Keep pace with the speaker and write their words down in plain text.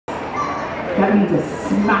That means a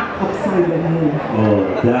smack upside the head.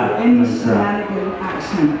 Oh, that. Any shenanigan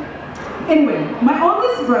action. Anyway, my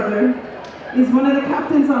oldest brother is one of the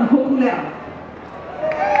captains on Hokulea.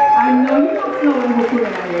 I know you don't know what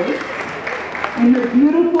Hokulea is. And her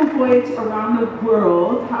beautiful voyage around the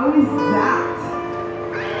world. How is that?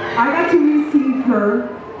 I got to receive her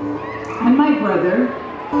and my brother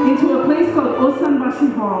into a place called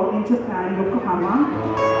Osanbashi Hall in Japan, Yokohama.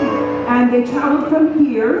 And they traveled from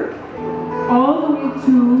here all the way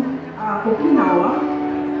to Okinawa,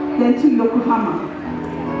 then to Yokohama.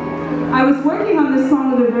 I was working on this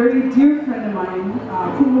song with a very dear friend of mine,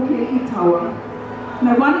 Kimokeo, and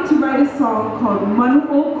I wanted to write a song called Manu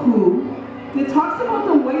O Ku that talks about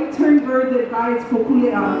the white-turned bird that guides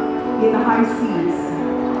Hokulea in the high seas.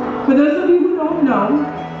 For those of you who don't know,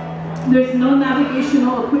 there's no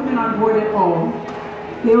navigational equipment on board at all.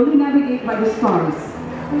 They only navigate by the stars.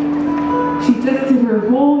 She just did her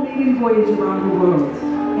whole maiden voyage around the world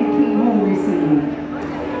and came home recently.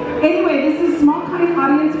 Anyway, this is small kind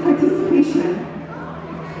audience participation.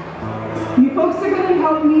 You folks are going to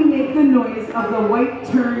help me make the noise of the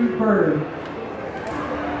white-turned bird.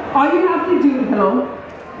 All you have to do, hello?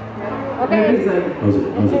 Okay.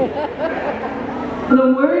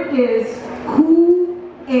 The word is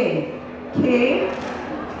ku-e.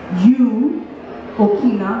 K-U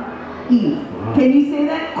Okina-e. Can you say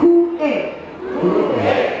that? Ku-e.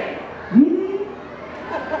 Ku-e. Really?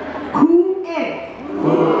 Ku-e.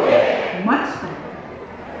 Ku-e. Much better.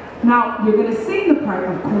 Now, you're going to sing the part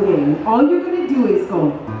of ku-e. All you're going to do is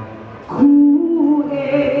go ku-e,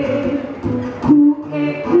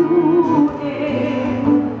 ku-e, ku-e,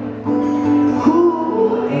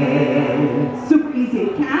 ku-e. Super easy.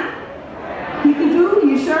 Can? You can do?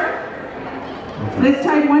 You sure? Let's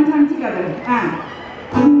try it one time together. And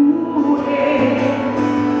ku-e,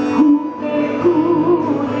 ku-e,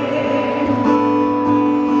 ku-e,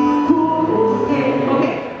 ku-e.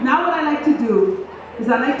 Okay, now what I like to do is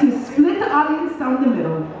I like to split the audience down the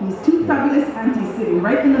middle. These two fabulous aunties sitting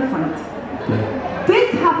right in the front.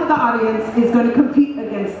 This half of the audience is going to compete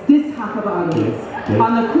against this half of the audience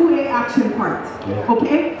on the ku-e action part.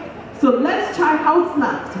 Okay? So let's try house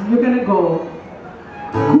left. You're going to go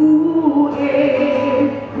ku-e,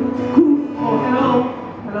 ku. Oh, hello.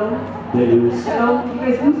 Hello. Hello. You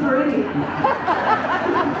guys lose already.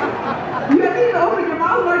 You haven't even opened your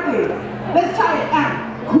mouth, working. Let's try it. And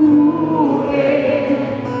ku-e,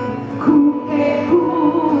 ku-e,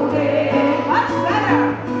 ku-e. Much better.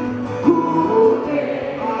 Ku-e.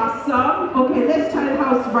 Awesome. Okay, let's try the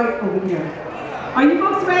house right over here. Are you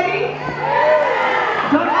folks ready?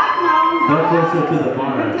 Don't act now. They're closer to the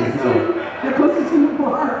bar. They're closer to the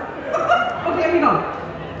bar. Okay, here we go.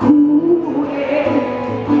 Ku-e,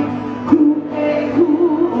 ku-e, ku.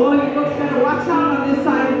 Oh, you folks better watch out on this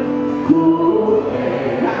side. Ku-e.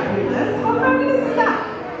 Fabulous. How fabulous is that?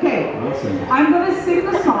 Okay. Awesome. I'm going to sing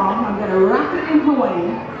the song. I'm going to rap it in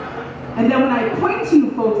Hawaiian. And then when I point to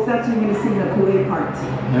you folks, that's when you're going to sing the ku-e part.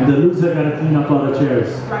 And the loser got to clean up all the chairs.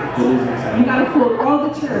 Right. The loser side. You got to fold all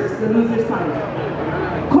the chairs, the loser side.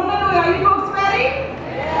 Kona, are you folks ready?